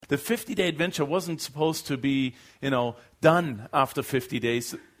The 50-day adventure wasn't supposed to be, done after 50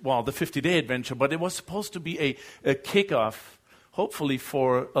 days. Well, the 50-day adventure, but it was supposed to be a kickoff, hopefully,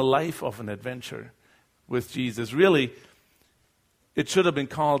 for a life of an adventure with Jesus. Really, it should have been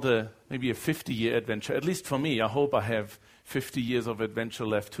called maybe a 50-year adventure. At least for me, I hope I have 50 years of adventure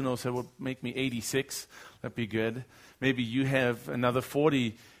left. Who knows, that would make me 86. That'd be good. Maybe you have another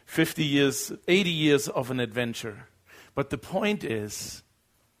 40, 50 years, 80 years of an adventure. But the point is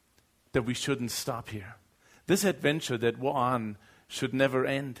that we shouldn't stop here. This adventure that we're on should never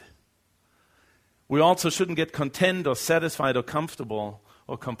end. We also shouldn't get content or satisfied or comfortable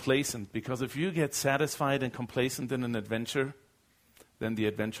or complacent, because if you get satisfied and complacent in an adventure, then the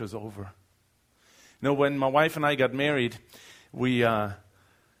adventure is over. When my wife and I got married, we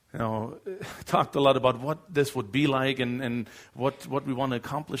talked a lot about what this would be like and what we want to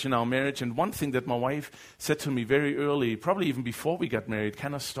accomplish in our marriage. And one thing that my wife said to me very early, probably even before we got married,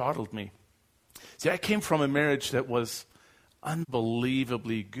 kind of startled me. See, I came from a marriage that was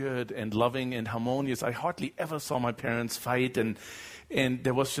unbelievably good and loving and harmonious. I hardly ever saw my parents fight, and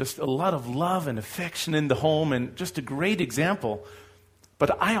there was just a lot of love and affection in the home, and just a great example.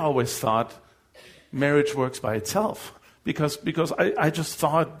 But I always thought marriage works by itself, because I just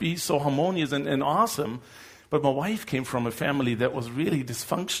thought it'd be so harmonious and awesome. But my wife came from a family that was really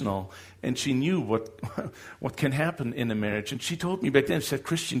dysfunctional, and she knew what can happen in a marriage. And she told me back then, she said,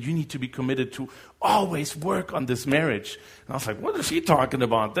 "Christian, you need to be committed to always work on this marriage." And I was like, what is she talking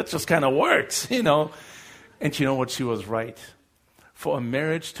about? That just kind of works, And you know what? She was right. For a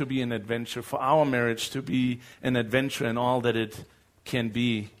marriage to be an adventure, for our marriage to be an adventure in all that it can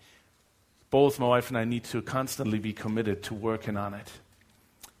be, both my wife and I need to constantly be committed to working on it.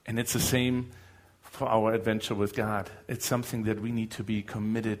 And it's the same for our adventure with God. It's something that we need to be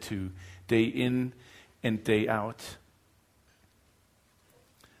committed to day in and day out.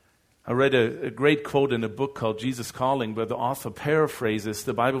 I read a great quote in a book called Jesus Calling, where the author paraphrases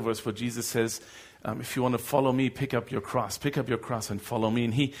the Bible verse where Jesus says, if you want to follow me, pick up your cross and follow me.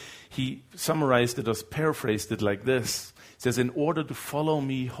 And he summarized it or paraphrased it like this. It says, in order to follow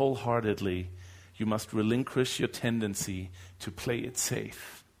me wholeheartedly, you must relinquish your tendency to play it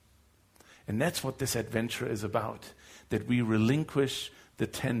safe. And that's what this adventure is about, that we relinquish the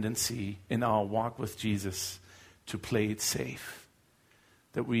tendency in our walk with Jesus to play it safe.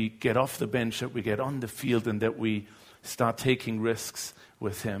 That we get off the bench, that we get on the field, and that we start taking risks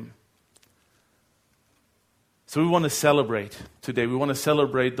with Him. So we want to celebrate today. We want to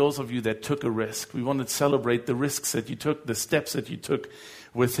celebrate those of you that took a risk. We want to celebrate the risks that you took, the steps that you took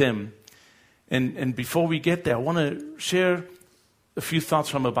with Him. And before we get there, I want to share a few thoughts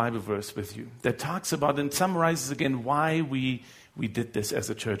from a Bible verse with you that talks about and summarizes again why we did this as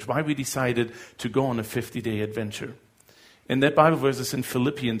a church, why we decided to go on a 50-day adventure. And that Bible verse is in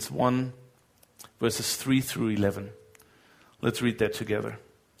Philippians 1, verses 3 through 11. Let's read that together.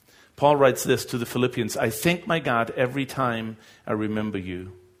 Paul writes this to the Philippians: I thank my God every time I remember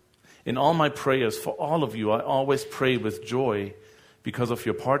you. In all my prayers for all of you, I always pray with joy because of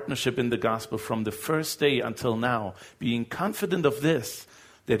your partnership in the gospel from the first day until now, being confident of this,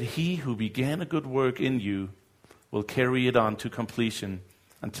 that He who began a good work in you will carry it on to completion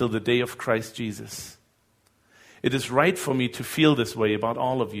until the day of Christ Jesus. It is right for me to feel this way about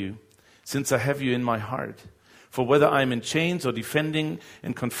all of you, since I have you in my heart. For whether I am in chains or defending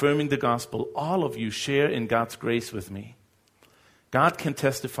and confirming the gospel, all of you share in God's grace with me. God can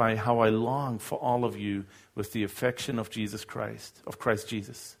testify how I long for all of you with the affection of Christ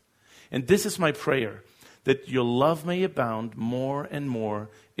Jesus. And this is my prayer, that your love may abound more and more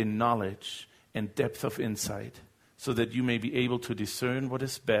in knowledge and depth of insight, so that you may be able to discern what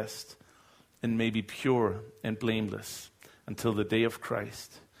is best and may be pure and blameless until the day of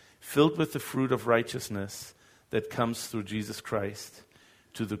Christ, filled with the fruit of righteousness that comes through Jesus Christ,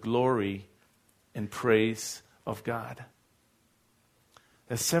 to the glory and praise of God.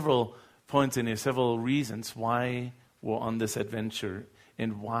 There's several points in here, several reasons why we're on this adventure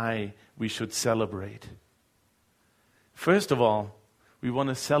and why we should celebrate. First of all, we want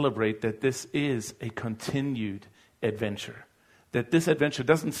to celebrate that this is a continued adventure. That this adventure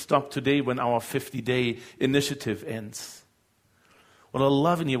doesn't stop today when our 50-day initiative ends. What I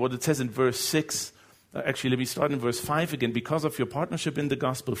love in here, what it says in verse 6, actually, let me start in verse 5 again. Because of your partnership in the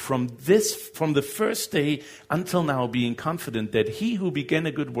gospel, from the first day until now, being confident that He who began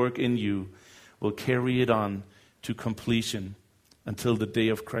a good work in you will carry it on to completion until the day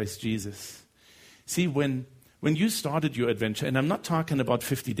of Christ Jesus. See, when you started your adventure, and I'm not talking about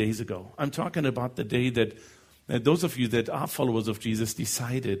 50 days ago, I'm talking about the day that those of you that are followers of Jesus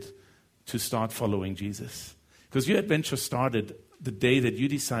decided to start following Jesus. Because your adventure started the day that you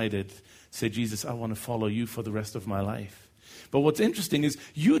decided, say, Jesus, I want to follow you for the rest of my life. But what's interesting is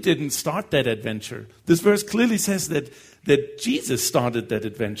you didn't start that adventure. This verse clearly says that Jesus started that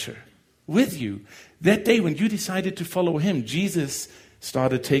adventure with you. That day when you decided to follow him, Jesus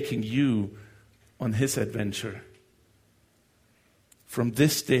started taking you on his adventure. From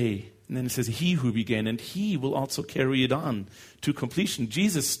this day, and then it says, he who began, and he will also carry it on to completion.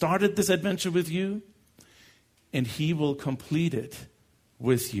 Jesus started this adventure with you, and he will complete it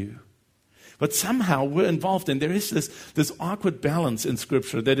with you. But somehow we're involved, and there is this awkward balance in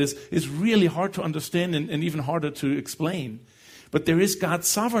Scripture that is really hard to understand and even harder to explain. But there is God's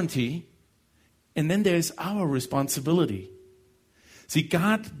sovereignty, and then there is our responsibility. See,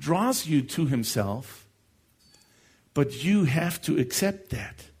 God draws you to himself, but you have to accept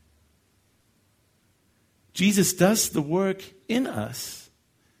that. Jesus does the work in us,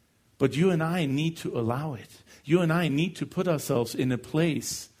 but you and I need to allow it. You and I need to put ourselves in a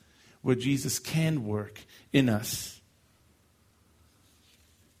place where Jesus can work in us.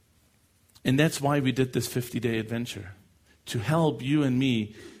 And that's why we did this 50-day adventure, to help you and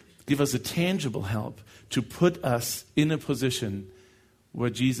me, give us a tangible help, to put us in a position where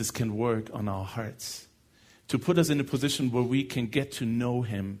Jesus can work on our hearts, to put us in a position where we can get to know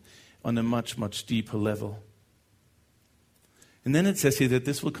him on a much, much deeper level. And then it says here that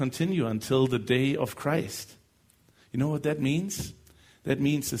this will continue until the day of Christ. You know what that means? That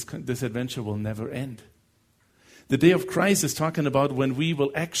means this adventure will never end. The day of Christ is talking about when we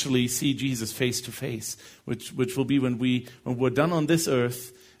will actually see Jesus face to face, which will be when we're done on this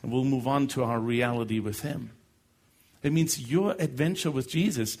earth and we'll move on to our reality with him. It means your adventure with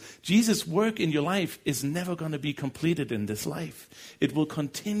Jesus, Jesus' work in your life is never going to be completed in this life. It will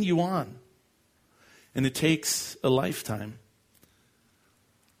continue on. And it takes a lifetime.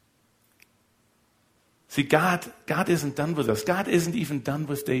 See, God isn't done with us. God isn't even done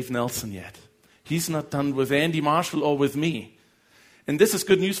with Dave Nelson yet. He's not done with Andy Marshall or with me. And this is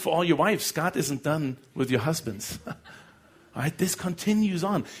good news for all your wives. God isn't done with your husbands. All right, this continues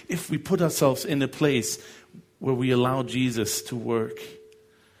on if we put ourselves in a place where we allow Jesus to work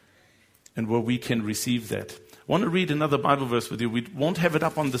and where we can receive that. I want to read another Bible verse with you. We won't have it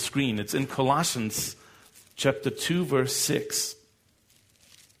up on the screen. It's in Colossians chapter 2, verse 6.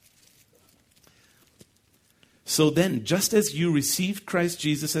 So then, just as you received Christ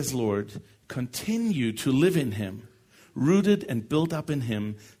Jesus as Lord, continue to live in him, rooted and built up in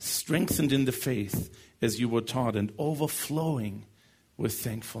him, strengthened in the faith as you were taught, and overflowing with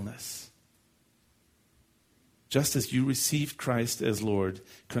thankfulness. Just as you received Christ as Lord,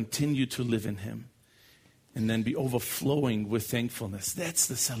 continue to live in him, and then be overflowing with thankfulness. That's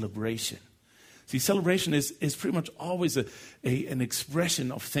the celebration. See, celebration is pretty much always an expression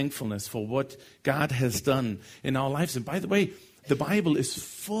of thankfulness for what God has done in our lives. And by the way, the Bible is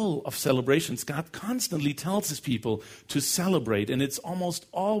full of celebrations. God constantly tells his people to celebrate, and it's almost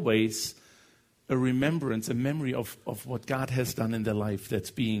always a remembrance, a memory of what God has done in their life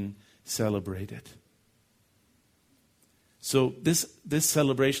that's being celebrated. So this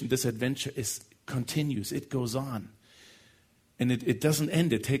celebration, this adventure continues. It goes on. And it doesn't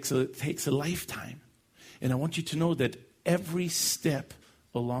end. It takes a lifetime. And I want you to know that every step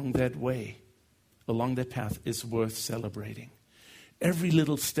along that way, along that path, is worth celebrating. Every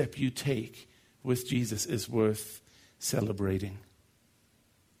little step you take with Jesus is worth celebrating.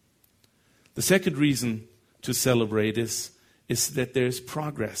 The second reason to celebrate is that there's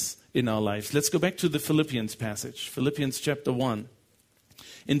progress in our lives. Let's go back to the Philippians passage, Philippians chapter 1.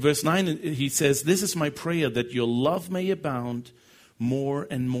 In verse 9, he says, "This is my prayer, that your love may abound more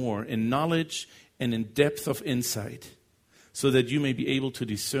and more in knowledge and in depth of insight, so that you may be able to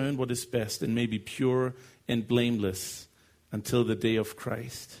discern what is best and may be pure and blameless until the day of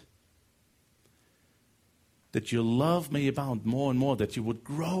Christ." That your love may abound more and more, that you would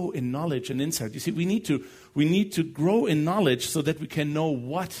grow in knowledge and insight. You see, we need to grow in knowledge so that we can know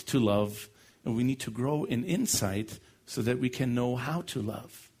what to love, and we need to grow in insight so that we can know how to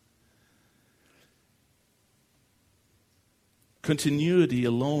love. Continuity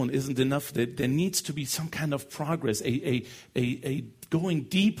alone isn't enough. There needs to be some kind of progress, a going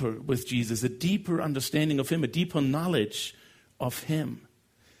deeper with Jesus, a deeper understanding of him, a deeper knowledge of him.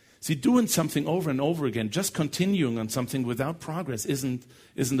 See, doing something over and over again, just continuing on something without progress isn't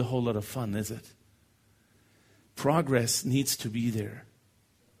a whole lot of fun, is it? Progress needs to be there.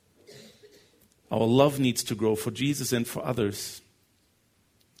 Our love needs to grow for Jesus and for others.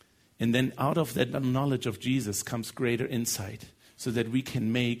 And then out of that knowledge of Jesus comes greater insight so that we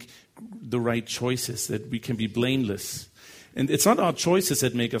can make the right choices, that we can be blameless. And it's not our choices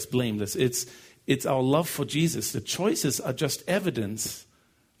that make us blameless. It's It's our love for Jesus. The choices are just evidence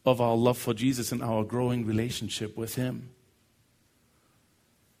of our love for Jesus and our growing relationship with him.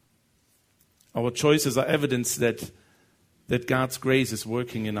 Our choices are evidence that God's grace is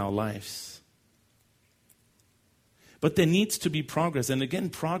working in our lives. But there needs to be progress. And again,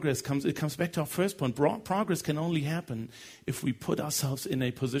 progress comes back to our first point. Progress can only happen if we put ourselves in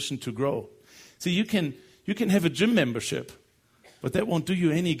a position to grow. See, you can have a gym membership, but that won't do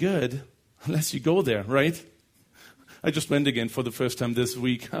you any good unless you go there, right? I just went again for the first time this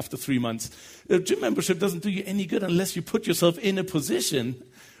week after 3 months. A gym membership doesn't do you any good unless you put yourself in a position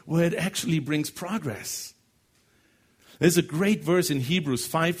where it actually brings progress. There's a great verse in Hebrews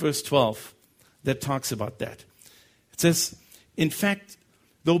 5 verse 12 that talks about that. It says, in fact,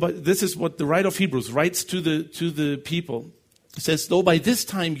 this is what the writer of Hebrews writes to the people. It says, though by this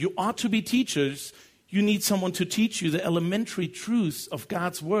time you ought to be teachers, you need someone to teach you the elementary truths of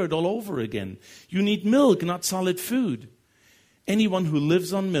God's word all over again. You need milk, not solid food. Anyone who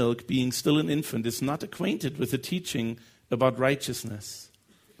lives on milk, being still an infant, is not acquainted with the teaching about righteousness.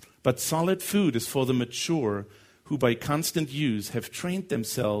 But solid food is for the mature, who by constant use have trained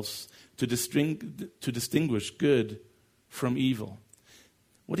themselves to distinguish good from evil.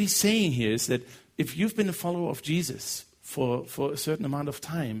 What he's saying here is that if you've been a follower of Jesus for a certain amount of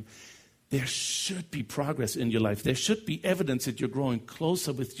time, there should be progress in your life. There should be evidence that you're growing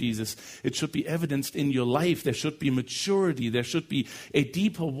closer with Jesus. It should be evidenced in your life. There should be maturity. There should be a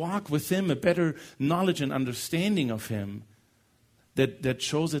deeper walk with him, a better knowledge and understanding of him that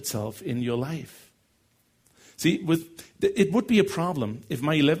shows itself in your life. See, it would be a problem if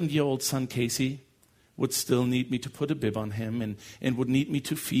my 11-year-old son, Casey, would still need me to put a bib on him and would need me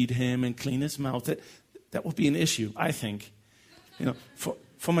to feed him and clean his mouth. That would be an issue, I think.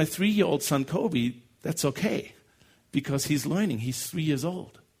 For my 3-year-old son, Kobe, that's okay because he's learning. He's 3 years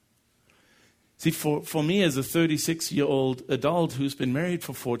old. See, for me as a 36-year-old adult who's been married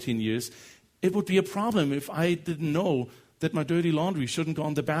for 14 years, it would be a problem if I didn't know that my dirty laundry shouldn't go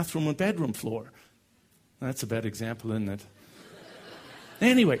on the bathroom or bedroom floor. That's a bad example, isn't it?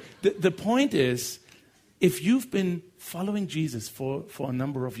 Anyway, the point is, if you've been following Jesus for a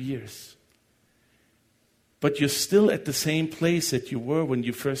number of years, but you're still at the same place that you were when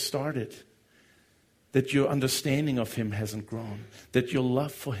you first started, that your understanding of him hasn't grown, that your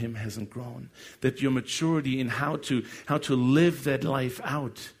love for him hasn't grown, that your maturity in how to live that life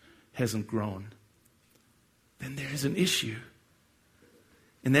out hasn't grown, then there is an issue.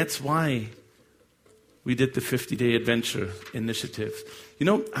 And that's why we did the 50-day adventure initiative.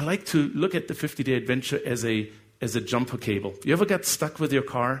 I like to look at the 50-day adventure as a jumper cable. You ever got stuck with your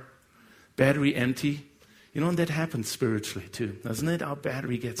car, battery empty? And that happens spiritually too, doesn't it? Our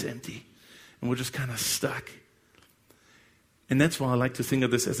battery gets empty, and we're just kind of stuck. And that's why I like to think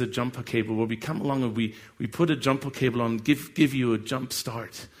of this as a jumper cable, where we come along and we put a jumper cable on, give you a jump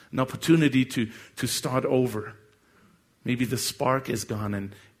start, an opportunity to start over. Maybe the spark is gone,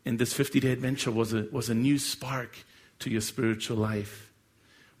 and this 50-day adventure was a new spark to your spiritual life,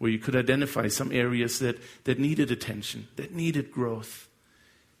 where you could identify some areas that needed attention, that needed growth.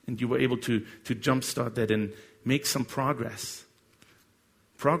 And you were able to jumpstart that and make some progress.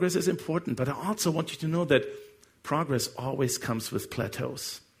 Progress is important, but I also want you to know that progress always comes with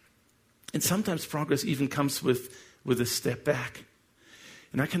plateaus. And sometimes progress even comes with a step back.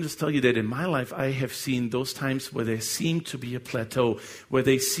 And I can just tell you that in my life, I have seen those times where there seemed to be a plateau, where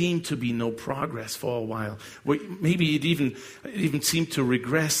there seemed to be no progress for a while, where maybe it even seemed to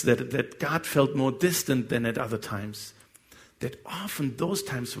regress, that God felt more distant than at other times. That often those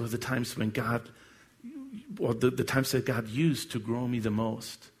times were the times when God, or the times that God used to grow me the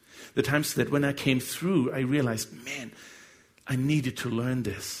most. The times that when I came through, I realized, man, I needed to learn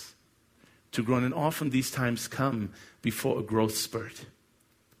this to grow. And often these times come before a growth spurt.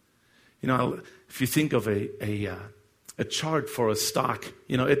 If you think of a chart for a stock,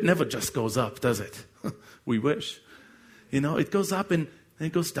 it never just goes up, does it? We wish. It goes up and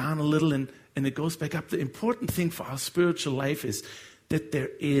it goes down a little and it goes back up. The important thing for our spiritual life is that there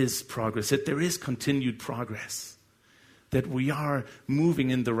is progress, that there is continued progress, that we are moving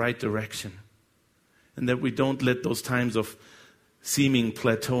in the right direction, and that we don't let those times of seeming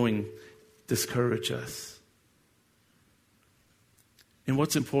plateauing discourage us. And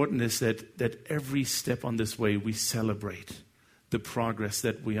what's important is that every step on this way we celebrate the progress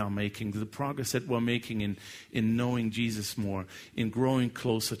that we are making, the progress that we're making in knowing Jesus more, in growing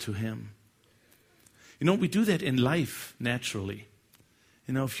closer to him. We do that in life naturally.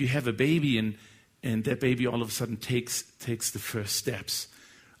 If you have a baby and that baby all of a sudden takes the first steps.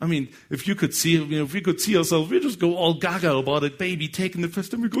 I mean, if you could see, if we could see ourselves, we just go all gaga about a baby taking the first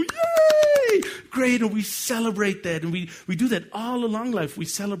step. We go, yay! yay, great, and we celebrate that. And we do that all along life. We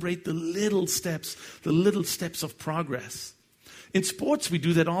celebrate the little steps of progress. In sports, we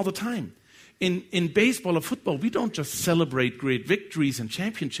do that all the time. In baseball or football, we don't just celebrate great victories and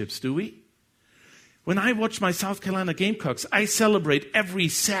championships, do we? When I watch my South Carolina Gamecocks, I celebrate every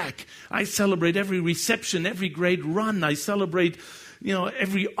sack. I celebrate every reception, every great run. I celebrate,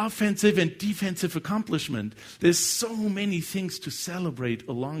 every offensive and defensive accomplishment. There's so many things to celebrate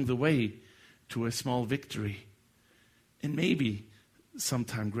along the way to a small victory. And maybe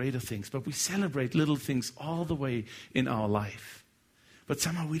sometime greater things. But we celebrate little things all the way in our life. But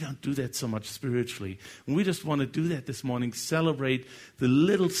somehow we don't do that so much spiritually. And we just want to do that this morning, celebrate the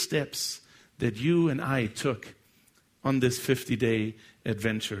little steps that you and I took on this 50-day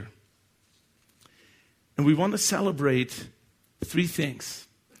adventure. And we want to celebrate 3 things.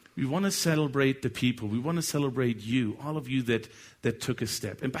 We want to celebrate the people. We want to celebrate you, all of you that took a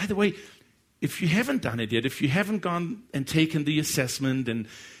step. And by the way, if you haven't done it yet, if you haven't gone and taken the assessment, and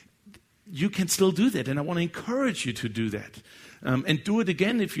you can still do that. And I want to encourage you to do that. And do it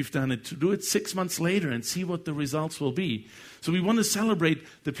again if you've done it, to do it 6 months later and see what the results will be. So we want to celebrate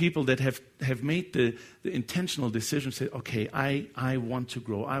the people that have made the intentional decision, say, okay, I want to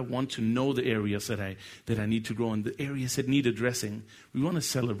grow. I want to know the areas that I need to grow and the areas that need addressing. We want to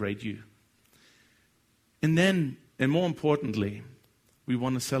celebrate you. And then, and more importantly, we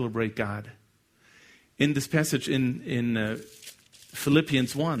want to celebrate God. In this passage in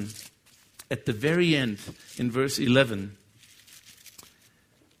Philippians 1, at the very end, in verse 11,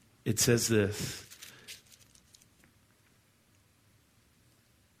 it says this.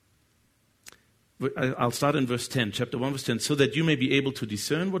 I'll start in verse 10, chapter 1, verse 10. So that you may be able to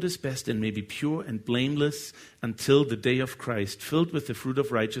discern what is best and may be pure and blameless until the day of Christ, filled with the fruit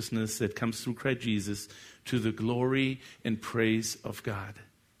of righteousness that comes through Christ Jesus, to the glory and praise of God.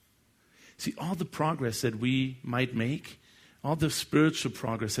 See, all the progress that we might make, all the spiritual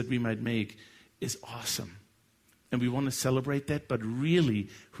progress that we might make is awesome. And we want to celebrate that, but really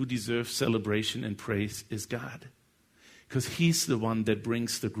who deserves celebration and praise is God. Because He's the one that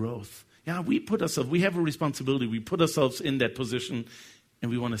brings the growth. Yeah, we have a responsibility. We put ourselves in that position,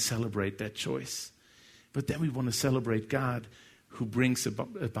 and we want to celebrate that choice. But then we want to celebrate God who brings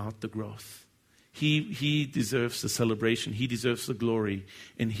about the growth. He deserves the celebration, He deserves the glory,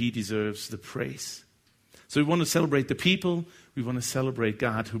 and He deserves the praise. So we want to celebrate the people, we want to celebrate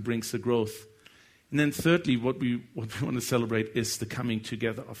God who brings the growth. And then thirdly, what we want to celebrate is the coming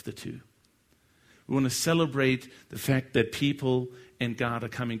together of the two. We want to celebrate the fact that people and God are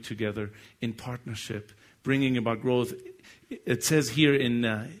coming together in partnership, bringing about growth. It says here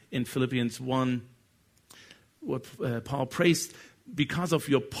in Philippians 1, what Paul praised, because of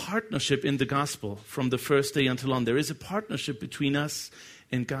your partnership in the gospel from the first day until on. There is a partnership between us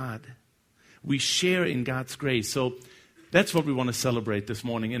and God. We share in God's grace. So that's what we want to celebrate this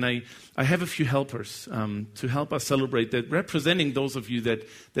morning. And I have a few helpers to help us celebrate that, representing those of you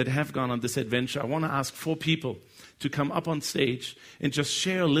that have gone on this adventure. I want to ask 4 people to come up on stage and just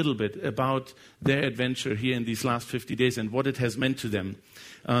share a little bit about their adventure here in these last 50 days and what it has meant to them.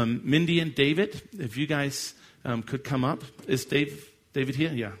 Mindy and David, if you guys could come up. Is David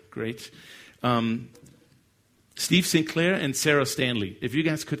here? Yeah, great. Steve Sinclair and Sarah Stanley. If you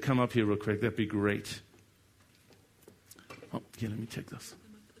guys could come up here real quick, that'd be great. Oh, yeah, let me check this.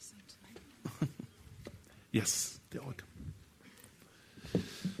 Yes, they all come.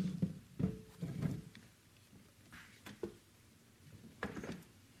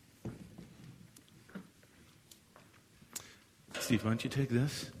 Steve, why don't you take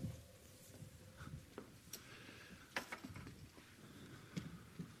this?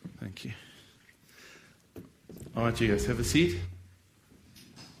 Thank you. All right, you guys have a seat.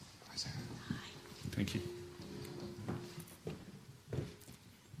 Thank you.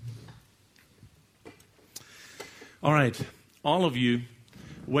 All right, all of you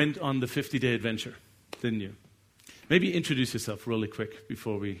went on the 50-day adventure, didn't you? Maybe introduce yourself really quick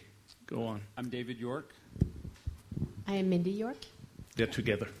before we go on. I'm David York. I am Mindy York. They're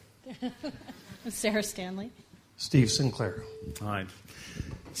together. Sarah Stanley. Steve Sinclair. All right.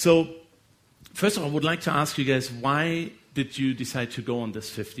 So, first of all, I would like to ask you guys, why did you decide to go on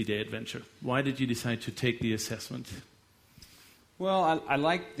this 50-day adventure? Why did you decide to take the assessment? Well, I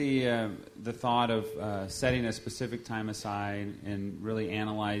like the thought of setting a specific time aside and really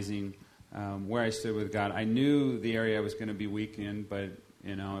analyzing where I stood with God. I knew the area I was going to be weak in, but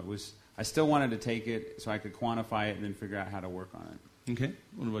I still wanted to take it so I could quantify it and then figure out how to work on it. Okay.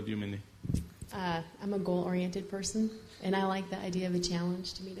 What about you, Mindy? I'm a goal-oriented person, and I like the idea of a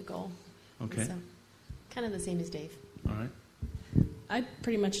challenge to meet a goal. Okay. So, kind of the same as Dave. All right. I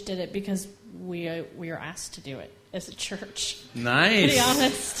pretty much did it because we are asked to do it as a church. Nice. To be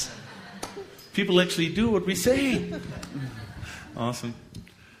honest. People actually do what we say. Awesome.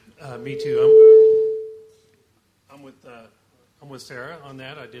 Me too. I'm with Sarah on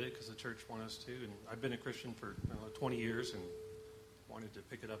that. I did it because the church wanted us to, and I've been a Christian for 20 years and wanted to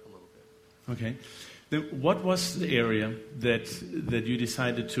pick it up a little bit. Okay. Then what was the area that you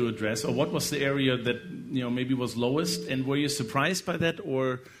decided to address, or what was the area that maybe was lowest, and were you surprised by that,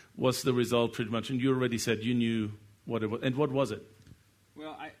 or was the result pretty much? And you already said you knew what it was, and what was it?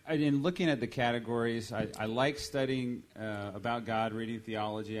 Well, in looking at the categories, I like studying about God, reading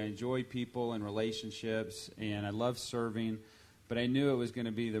theology. I enjoy people and relationships, and I love serving. But I knew it was going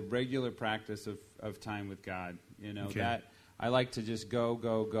to be the regular practice of time with God. Okay. That I like to just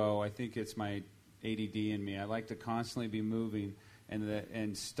go. I think it's my ADD in me. I like to constantly be moving,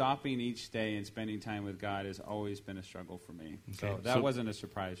 and stopping each day and spending time with God has always been a struggle for me. Okay. So that wasn't a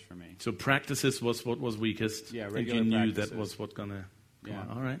surprise for me. So practices was what was weakest. Yeah, and regular you knew practices. that was what gonna come Yeah. on.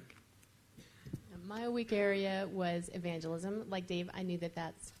 All right. My weak area was evangelism. Like Dave, I knew that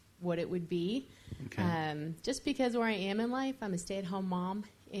that's what it would be. Okay. Just because where I am in life, I'm a stay-at-home mom,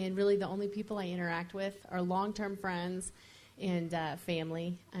 and really the only people I interact with are long-term friends and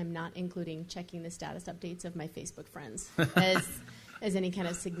family. I'm not including checking the status updates of my Facebook friends as any kind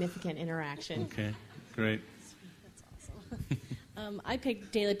of significant interaction. Okay. Great. That's awesome. I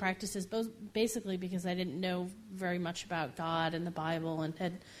picked daily practices basically because I didn't know very much about God and the Bible and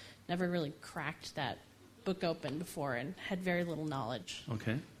had never really cracked that book open before and had very little knowledge.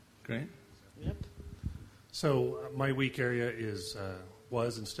 Okay. Great. Yep. So my weak area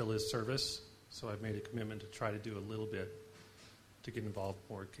was and still is service. So I've made a commitment to try to do a little bit to get involved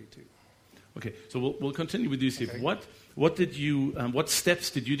more at K2. Okay, so we'll continue with you, Steve. Okay. What steps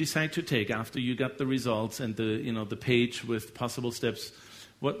did you decide to take after you got the results and the page with possible steps?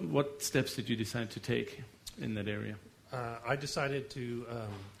 What steps did you decide to take in that area? I decided to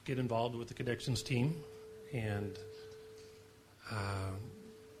get involved with the Connections team, and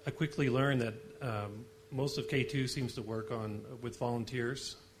I quickly learned that most of K2 seems to work with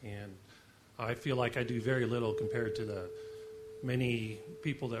volunteers, and I feel like I do very little compared to the many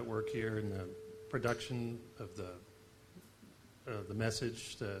people that work here in the production of the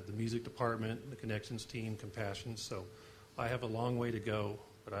message, the music department, the Connections team, Compassion. So I have a long way to go,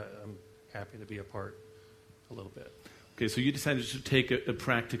 but I'm happy to be a part a little bit. Okay, so you decided to take a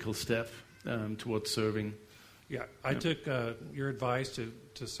practical step towards serving. Yeah, I took your advice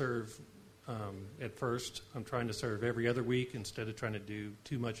to serve at first. I'm trying to serve every other week instead of trying to do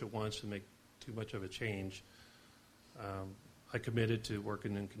too much at once and make too much of a change. I committed to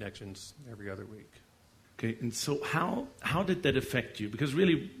working in Connections every other week. Okay, and so how did that affect you? Because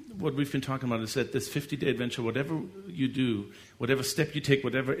really what we've been talking about is that this 50-day adventure, whatever you do, whatever step you take,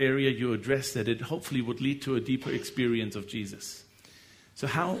 whatever area you address, that it hopefully would lead to a deeper experience of Jesus. So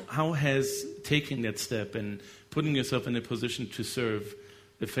how has taking that step and putting yourself in a position to serve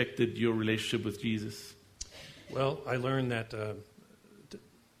affected your relationship with Jesus? Well, I learned that,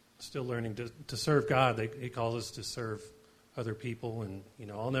 still learning to serve God, He calls us to serve other people. And,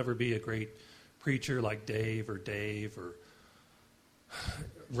 I'll never be a great preacher like Dave or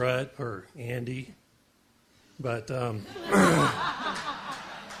Rut or Andy. But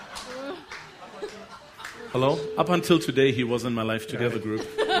Hello? Up until today, he was in my Life Together group.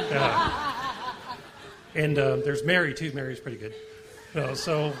 And there's Mary, too. Mary's pretty good.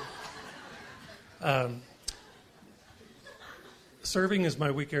 Serving is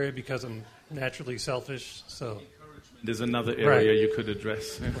my weak area because I'm naturally selfish. So there's another area you could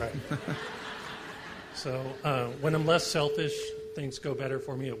address. Right. So when I'm less selfish, things go better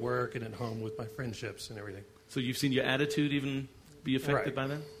for me at work and at home with my friendships and everything. So you've seen your attitude even be affected by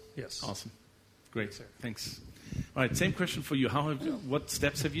that? Yes. Awesome. Great. Thanks. All right, same question for you. What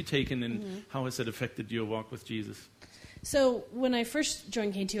steps have you taken, and how has it affected your walk with Jesus? So when I first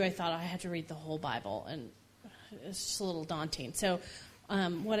joined K2, I thought I had to read the whole Bible, and it's just a little daunting. So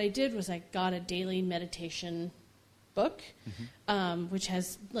what I did was I got a daily meditation book, which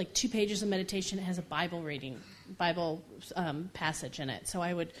has like 2 pages of meditation. It has a Bible passage in it. So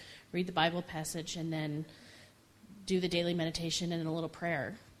I would read the Bible passage and then do the daily meditation and a little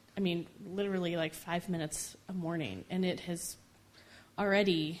prayer. I mean, literally like 5 minutes a morning. And it has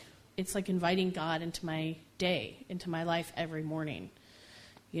already, it's like inviting God into my day, into my life every morning.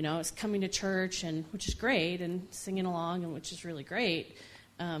 It's coming to church, and which is great, and singing along, and which is really great.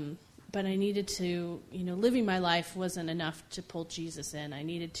 But I needed to, living my life wasn't enough to pull Jesus in. I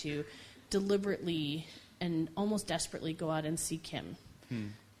needed to deliberately and almost desperately go out and seek him.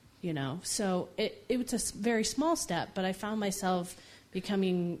 So it was a very small step, but I found myself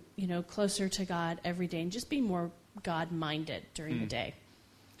becoming, closer to God every day and just being more God-minded during the day.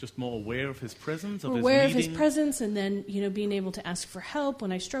 Just more aware of His presence, of Aware His of His leading. presence, and then, being able to ask for help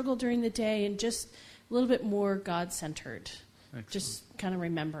when I struggle during the day, and just a little bit more God-centered. Excellent. Just kind of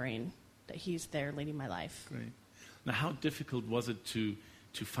remembering that He's there leading my life. Great. Now, how difficult was it to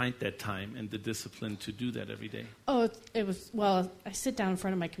find that time and the discipline to do that every day? Oh, it was, well, I sit down in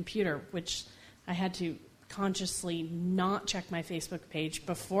front of my computer, which I had to consciously not check my Facebook page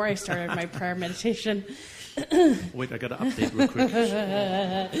before I started my prayer meditation. Wait, I got to update real quick.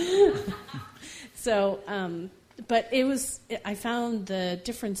 So, but I found the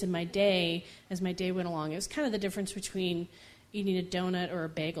difference in my day as my day went along. It was kind of the difference between eating a donut or a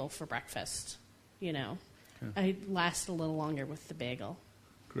bagel for breakfast, Okay. I last a little longer with the bagel.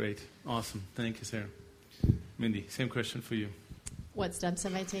 Great. Awesome. Thank you, Sarah. Mindy, same question for you. What steps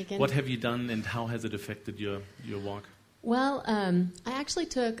have I taken? What have you done, and how has it affected your walk? Well, I actually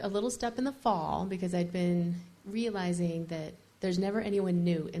took a little step in the fall because I'd been realizing that there's never anyone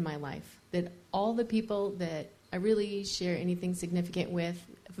new in my life. That all the people that I really share anything significant with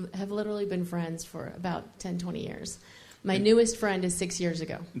have literally been friends for about 10, 20 years. My newest friend is 6 years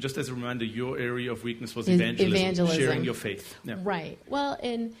ago. Just as a reminder, your area of weakness was Is evangelism, sharing your faith. Yeah. Right. Well,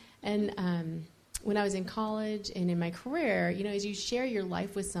 and when I was in college and in my career, as you share your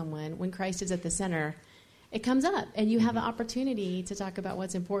life with someone, when Christ is at the center, it comes up, and you have an opportunity to talk about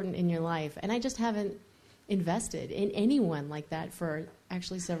what's important in your life. And I just haven't invested in anyone like that for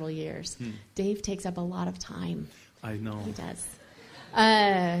actually several years. Dave takes up a lot of time. I know. He does.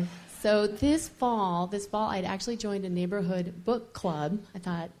 So this fall, I'd actually joined a neighborhood book club. I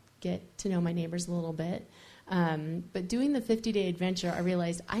thought, get to know my neighbors a little bit. But doing the 50-day adventure, I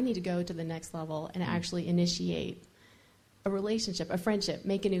realized I need to go to the next level and actually initiate a relationship, a friendship,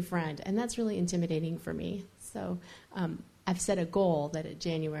 make a new friend. And that's really intimidating for me. So I've set a goal that in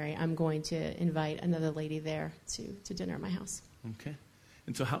January I'm going to invite another lady there to dinner at my house. Okay.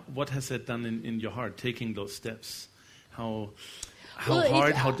 And so what has that done in your heart, taking those steps? How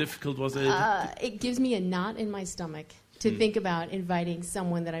hard, how difficult was it? It gives me a knot in my stomach to think about inviting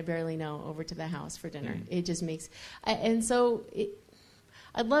someone that I barely know over to the house for dinner. It just makes...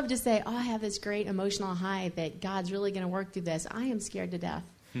 I'd love to say, I have this great emotional high that God's really going to work through this. I am scared to death.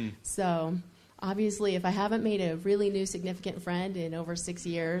 So, obviously, if I haven't made a really new significant friend in over 6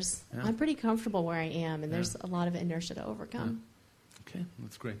 years, I'm pretty comfortable where I am, and there's a lot of inertia to overcome. Okay,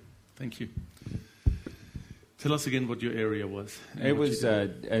 that's great. Thank you. Tell us again what your area was. It was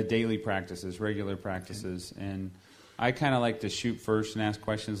daily practices, regular practices, and I kind of like to shoot first and ask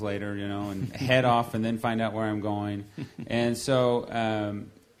questions later, and head off and then find out where I'm going. And so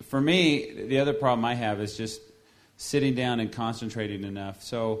for me, the other problem I have is just sitting down and concentrating enough.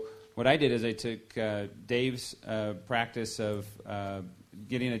 So what I did is I took Dave's practice of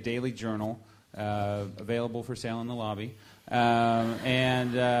getting a daily journal available for sale in the lobby.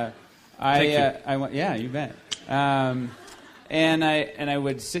 I went, yeah, you bet. And I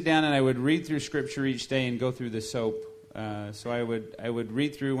would sit down and I would read through Scripture each day and go through the SOAP. So I would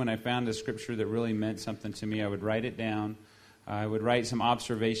read through when I found a Scripture that really meant something to me. I would write it down. I would write some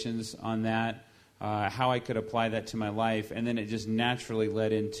observations on that, how I could apply that to my life, and then it just naturally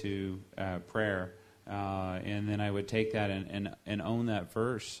led into prayer. And then I would take that and own that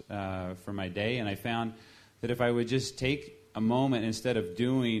verse for my day. And I found that if I would just take a moment instead of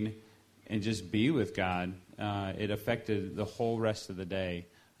doing and just be with God, it affected the whole rest of the day.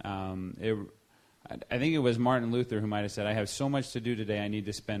 I think it was Martin Luther who might have said, I have so much to do today, I need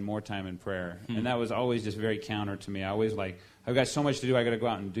to spend more time in prayer. And that was always just very counter to me. I always I've got so much to do, I got to go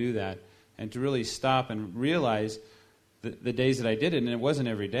out and do that. And to really stop and realize the days that I did it, and it wasn't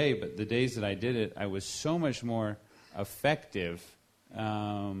every day, but the days that I did it, I was so much more effective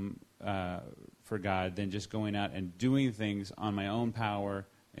for God than just going out and doing things on my own power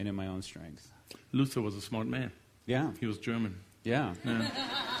and in my own strength. Luther was a smart man. Yeah. He was German. Yeah.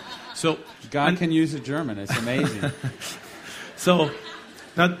 So God can use a German. It's amazing. So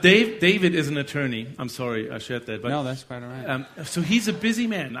now David is an attorney. I'm sorry I shared that. But, no, that's quite all right. So he's a busy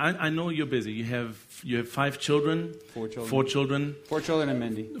man. I know you're busy. You have 5 children. 4 children. 4 children. 4 children and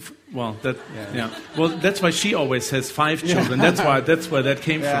Mindy. Well, Well, that's why she always has 5 children. That's where that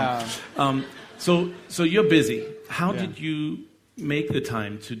came from. So you're busy. How did you make the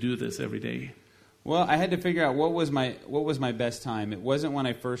time to do this every day? Well, I had to figure out what was my best time. It wasn't when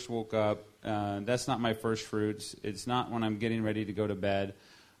I first woke up. That's not my first fruits. It's not when I'm getting ready to go to bed.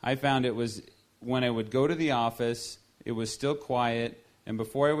 I found it was when I would go to the office, it was still quiet, and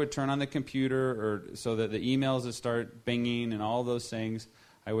before I would turn on the computer or so that the emails would start binging and all those things,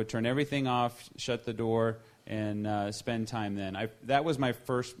 I would turn everything off, shut the door, and spend time then. That was my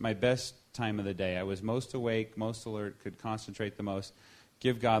best time of the day. I was most awake, most alert, could concentrate the most,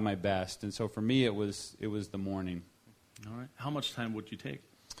 give God my best. And so for me, it was the morning. All right. How much time would you take?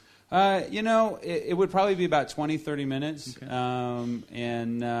 It would probably be about 20, 30 minutes. Okay.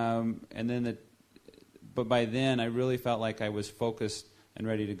 But by then, I really felt like I was focused and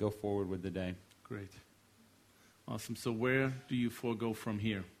ready to go forward with the day. Great. Awesome. So where do you forego from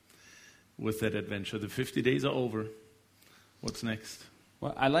here with that adventure? The 50 days are over. What's next?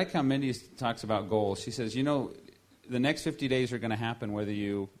 Well, I like how Mindy talks about goals. She says, the next 50 days are going to happen whether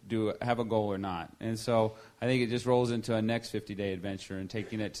you have a goal or not. And so I think it just rolls into a next 50-day adventure and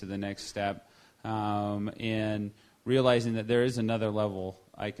taking it to the next step and realizing that there is another level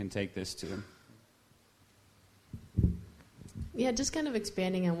I can take this to. Yeah, just kind of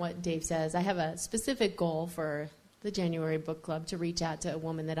expanding on what Dave says. I have a specific goal for the January book club to reach out to a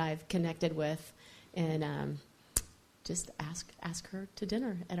woman that I've connected with and just ask her to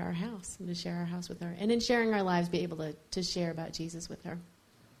dinner at our house and to share our house with her. And in sharing our lives, be able to share about Jesus with her.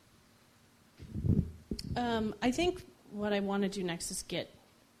 I think what I want to do next is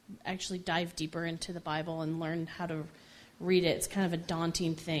actually dive deeper into the Bible and learn how to read it. It's kind of a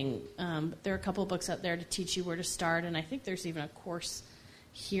daunting thing. There are a couple of books out there to teach you where to start, and I think there's even a course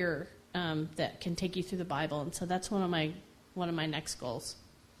here that can take you through the Bible. And so that's one of my next goals.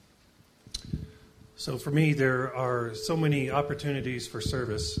 So for me, there are so many opportunities for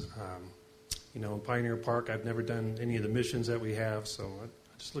service. In Pioneer Park, I've never done any of the missions that we have, so I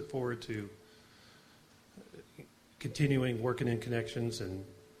just look forward to continuing working in connections and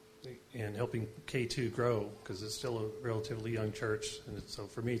helping K2 grow, because it's still a relatively young church, and so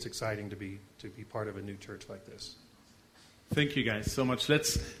for me, it's exciting to be part of a new church like this. Thank you guys so much.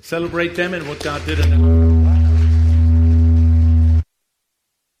 Let's celebrate them and what God did in them.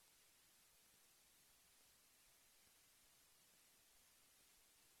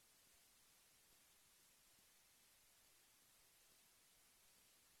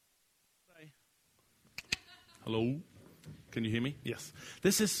 Hello? Can you hear me? Yes.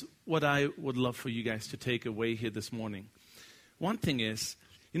 This is what I would love for you guys to take away here this morning. One thing is,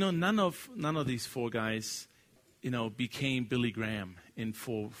 none of these four guys, became Billy Graham in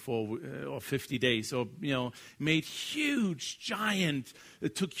 4 or 50 days, or made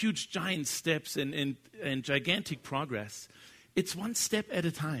took huge giant steps and gigantic progress. It's one step at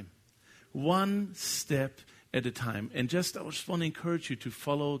a time. One step at a time. And I just want to encourage you to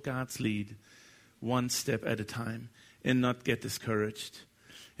follow God's lead one step at a time and not get discouraged.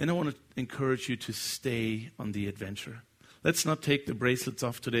 And I want to encourage you to stay on the adventure. Let's not take the bracelets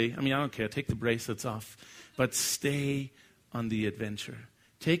off today. I don't care. Take the bracelets off. But stay on the adventure.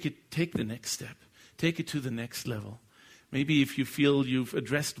 Take the next step. Take it to the next level. Maybe if you feel you've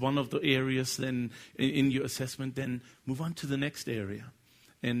addressed one of the areas then in your assessment, then move on to the next area.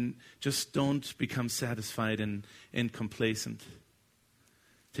 And just don't become satisfied and complacent.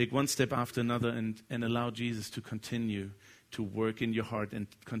 Take one step after another and allow Jesus to continue to work in your heart and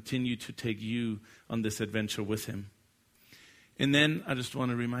continue to take you on this adventure with him. And then I just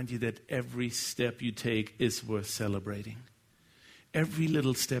want to remind you that every step you take is worth celebrating. Every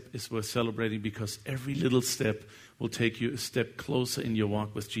little step is worth celebrating, because every little step will take you a step closer in your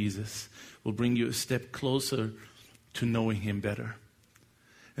walk with Jesus, will bring you a step closer to knowing him better.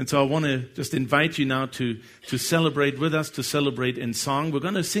 And so I want to just invite you now to celebrate with us, to celebrate in song. We're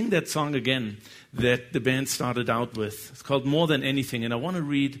going to sing that song again that the band started out with. It's called More Than Anything, and I want to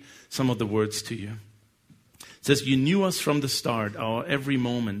read some of the words to you. It says, "You knew us from the start, our every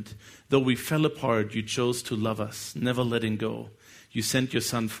moment. Though we fell apart, you chose to love us, never letting go. You sent your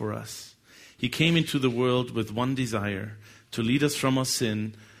son for us. He came into the world with one desire, to lead us from our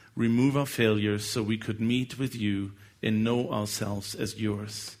sin, remove our failures so we could meet with you and know ourselves as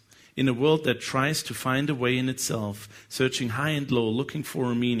yours. In a world that tries to find a way in itself, searching high and low, looking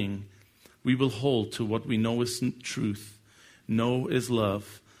for a meaning, we will hold to what we know is truth. Know is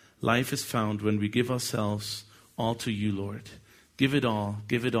love. Life is found when we give ourselves all to you, Lord. Give it all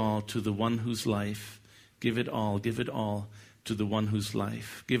to the one whose life. Give it all to the one whose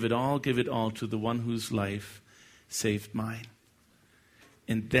life. Give it all to the one whose life saved mine."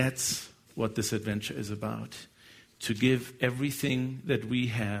 And that's what this adventure is about. To give everything that we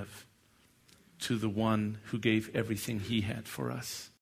have to the one who gave everything he had for us.